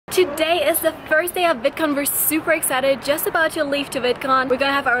Today is the first day of Vidcon. We're super excited, just about to leave to Vidcon. We're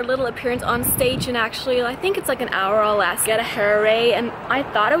gonna have our little appearance on stage, and actually I think it's like an hour or less. Get a hooray, and I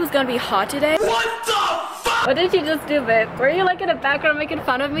thought it was gonna be hot today. What the fuck? What did you just do, babe? Were you like in the background making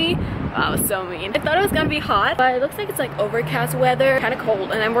fun of me? Wow, so mean. I thought it was gonna be hot, but it looks like it's like overcast weather, kind of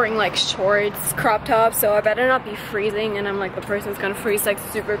cold, and I'm wearing like shorts, crop tops, so I better not be freezing, and I'm like the person's gonna freeze like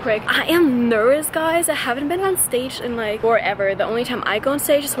super quick. I am nervous, guys. I haven't been on stage in like forever. The only time I go on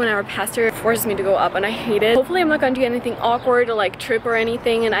stage is when our pastor forces me to go up, and I hate it. Hopefully I'm not gonna do anything awkward or like trip or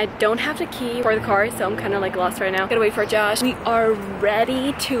anything, and I don't have the key for the car, so I'm kind of like lost right now. Gotta wait for Josh. We are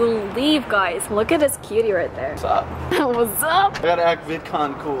ready to leave, guys. Look at this cutie right there. What's up? What's up? I gotta act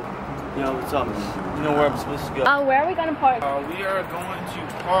VidCon cool. Yo, what's up? You know where I'm supposed to go? Where are we gonna park? We are going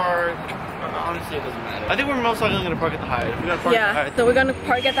to park. Honestly, it doesn't matter. I think we're most likely gonna park at the Hyatt. We're gonna park at the Hyatt. So we're gonna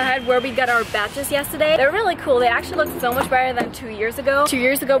park at the Hyatt where we got our badges yesterday. They're really cool. They actually look so much better than 2 years ago. 2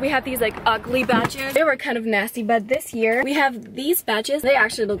 years ago we had these like ugly badges. They were kind of nasty, but this year we have these badges. They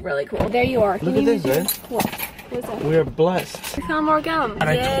actually look really cool. There you are. Look at this, man. What? What is that? We are blessed. We found more gum. And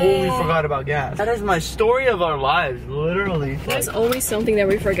Yay. I totally forgot about gas. That is my story of our lives, literally. There's always something that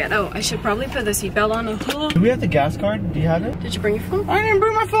we forget. Oh, I should probably put the seatbelt on. Do we have the gas card? Do you have it? Did you bring your phone? I didn't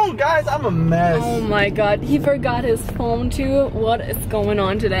bring my phone, guys. I'm a mess. Oh my god, he forgot his phone too. What is going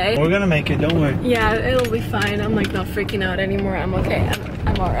on today? We're gonna make it, don't worry. Yeah, it'll be fine. I'm like not freaking out anymore. I'm okay.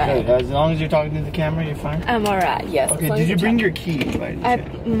 I'm alright. Okay, guys, as long as you're talking to the camera, you're fine? I'm alright, yes. Okay, did you bring your key?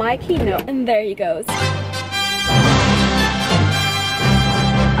 My key, no. And there he goes.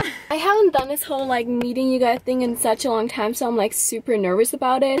 I haven't done this whole like meeting you guys thing in such a long time, so I'm like super nervous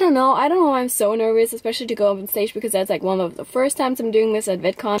about it. I don't know why I'm so nervous, especially to go up on stage, because that's like one of the first times I'm doing this at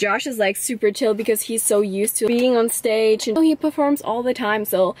VidCon. Josh is like super chill because he's so used to being on stage and he performs all the time,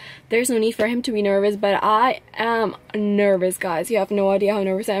 so there's no need for him to be nervous, but I am nervous, guys. You have no idea how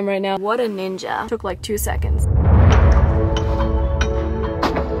nervous I am right now. What a ninja. Took like 2 seconds.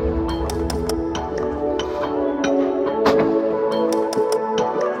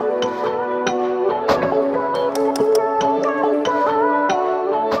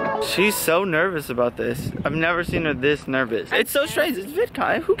 She's so nervous about this. I've never seen her this nervous. It's so strange. It's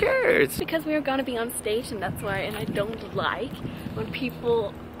VidCon. Who cares? Because we were gonna be on stage, and that's why. And I don't like when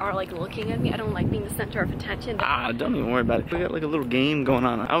people are like looking at me. I don't like being the center of attention. Don't even worry about it. We got like a little game going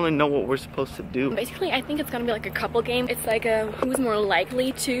on. I don't even know what we're supposed to do. Basically, I think it's gonna be like a couple game. It's like a who's more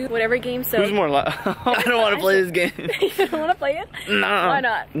likely to whatever game. So who's more I don't want to play this game. You don't want to play it? No. Why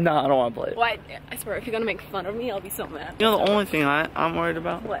not? No, I don't want to play it. Why? I swear, if you're gonna make fun of me, I'll be so mad. You know, the only thing I'm worried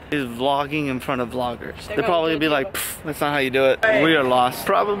about is vlogging in front of vloggers. They're probably gonna be like, that's not how you do it. Right. We are lost.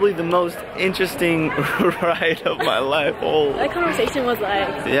 Probably the most interesting ride of my life. Oh. That conversation was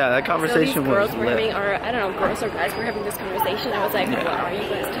like, yeah, that conversation so these girls were having, or I don't know, girls or guys were having this conversation. I was like, what are you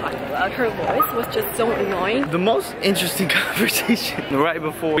guys talking about? Her voice was just so annoying. The most interesting conversation right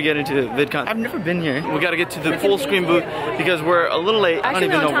before we get into VidCon. I've never been here. We gotta get to the Fullscreen booth because we're a little late. Actually,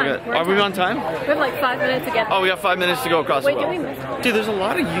 I don't even know. Are we on time? We have like 5 minutes to get there. Oh, we got 5 minutes to go across the road. Wait, did we miss? Dude, there's a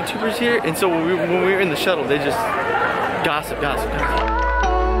lot of YouTubers here, and so when we were in the shuttle, they just gossip.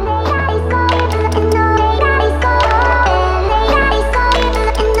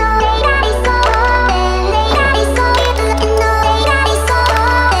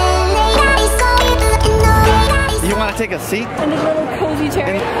 Take a seat in this little cozy chair.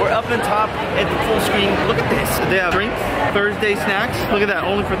 And we're up on top at the Fullscreen. Look at this. They have drinks, Thursday snacks. Look at that,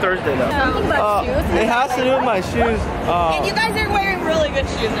 only for Thursday though. It has to do with my shoes. And you guys are wearing really good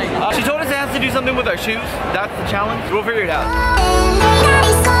shoes right now. She told us it has to do something with our shoes. That's the challenge. We'll figure it out.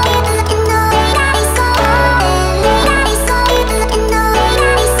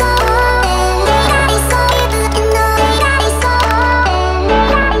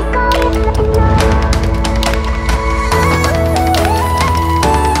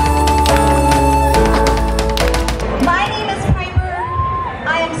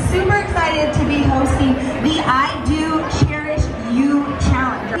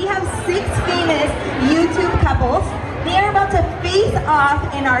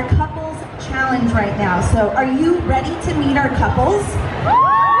 Off in our couples challenge right now. So are you ready to meet our couples?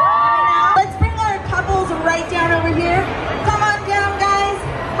 Let's bring our couples right down over here. Come on down, guys,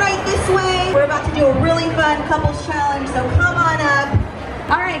 right this way. We're about to do a really fun couples challenge, so come on up.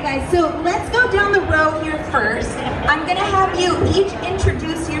 All right, guys, so let's go down the row here first. I'm gonna have you each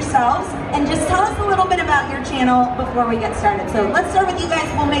introduce yourselves and just tell us a little bit about your channel before we get started. So let's start with you guys.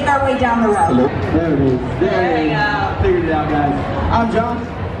 We'll make our way down the row. There it is. There we go. Figured it out, guys. I'm John.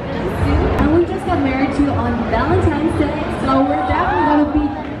 And we just got married too on Valentine's Day, so we're definitely gonna be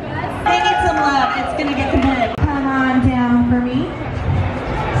They need some love. It's gonna get good. Come on down for me.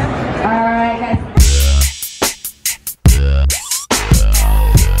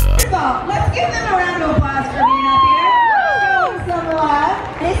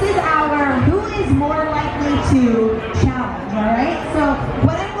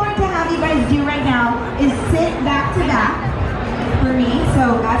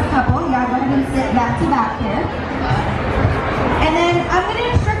 ahead and sit back to back here. And then I'm going to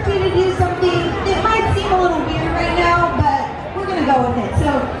instruct you to do something that might seem a little weird right now, but we're going to go with it. So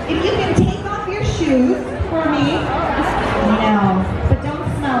if you can take off your shoes for me. No, but don't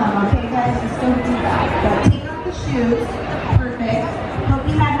smell them, okay guys? Just don't do that. But take off the shoes. Perfect. Hope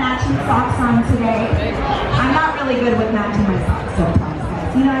you had matching socks on today. I'm not really good with matching my socks sometimes,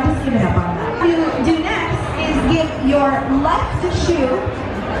 guys. You know, I just give it up on that. What you do next is give your left shoe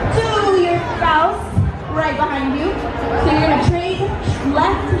to your spouse right behind you. So you're going to trade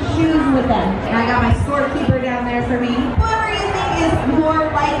left shoes with them. And I got my scorekeeper down there for me. Whoever you think is more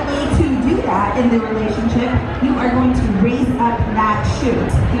likely to do that in the relationship, you are going to raise up that shoe.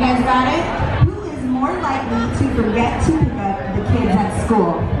 You guys got it? Who is more likely to forget to pick up the kids at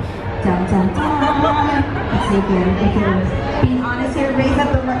school? Dun, dun, dun. Let's see if you can be honest here. Raise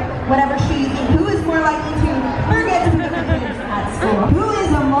up the whatever shoe you think. Who is more likely to forget to pick up the kids at school? Who is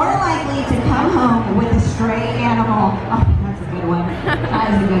more likely to come home with a stray animal? Oh, that's a good one.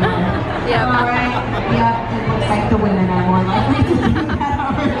 That is a good one. Yeah. All right. Yep. It looks like the women are more likely to do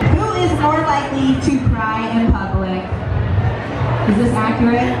that. Who is more likely to cry in public? Is this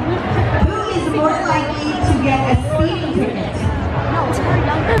accurate? Who is more likely to get a speeding ticket?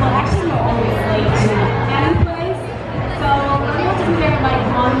 Well, actually, we're always late to any place. So if you want to get like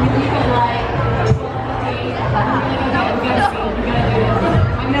on, you leave at like 12:15. We gotta see it. We gotta do it.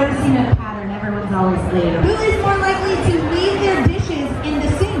 I'm noticing a pattern. Everyone's always late. Who is more likely to leave their dishes in the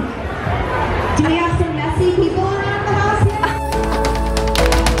sink? Do we have some messy people around the house here?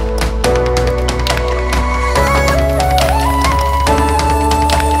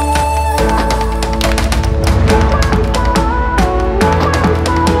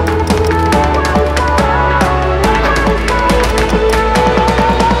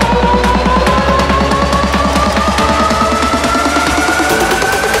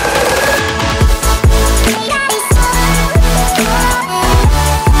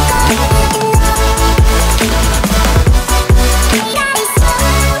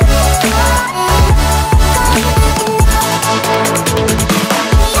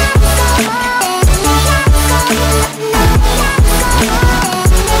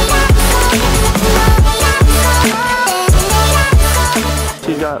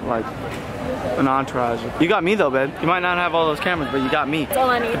 Got like an entourage. You got me though, babe. You might not have all those cameras, but you got me. That's all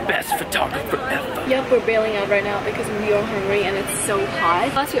I need. The best photographer ever. Yep, we're bailing out right now because we are hungry and it's so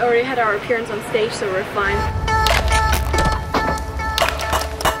hot. Plus, we already had our appearance on stage, so we're fine.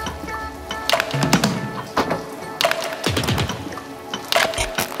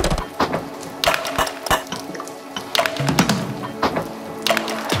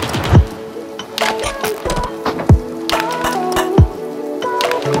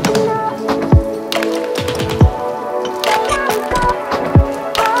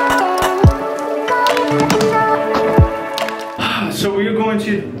 So we're going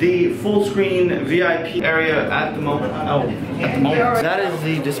to the full screen VIP area at the moment. Oh, at the moment. That is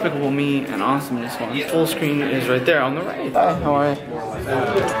the Despicable Me and Awesomeness one. Full screen is right there on the right. Hi, how are you?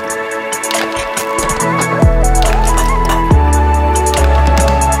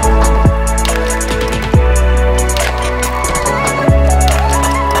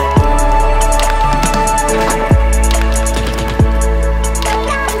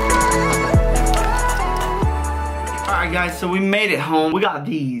 Guys, so we made it home. We got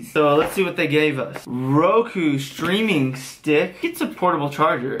these. So let's see what they gave us. Roku streaming stick. It's a portable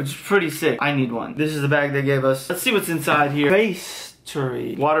charger, which is pretty sick. I need one. This is the bag they gave us. Let's see what's inside here. Face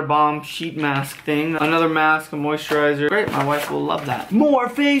water bomb sheet mask thing. Another mask, a moisturizer. Great, my wife will love that. More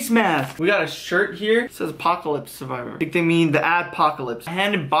face masks. We got a shirt here. It says Apocalypse Survivor. I think they mean the Adpocalypse.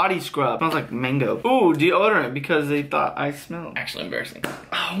 Hand and body scrub. Smells like mango. Ooh, deodorant because they thought I smelled. Actually embarrassing.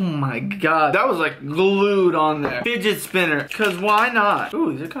 Oh my god. That was like glued on there. Fidget spinner. Cause why not?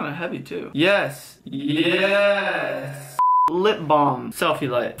 Ooh, these are kind of heavy too. Yes. Yes. Lip balm selfie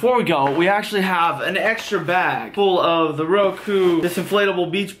light. Before we go, we actually have an extra bag full of the Roku, this inflatable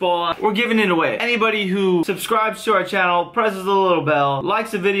beach ball. We're giving it away. Anybody who subscribes to our channel, presses the little bell,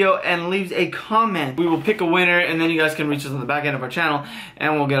 likes the video, and leaves a comment, we will pick a winner, and then you guys can reach us on the back end of our channel,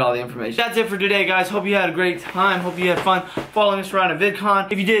 and we'll get all the information. That's it for today, guys. Hope you had a great time. Hope you had fun following us around at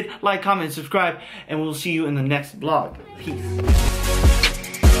VidCon. If you did, like, comment, and subscribe, and we'll see you in the next vlog. Peace.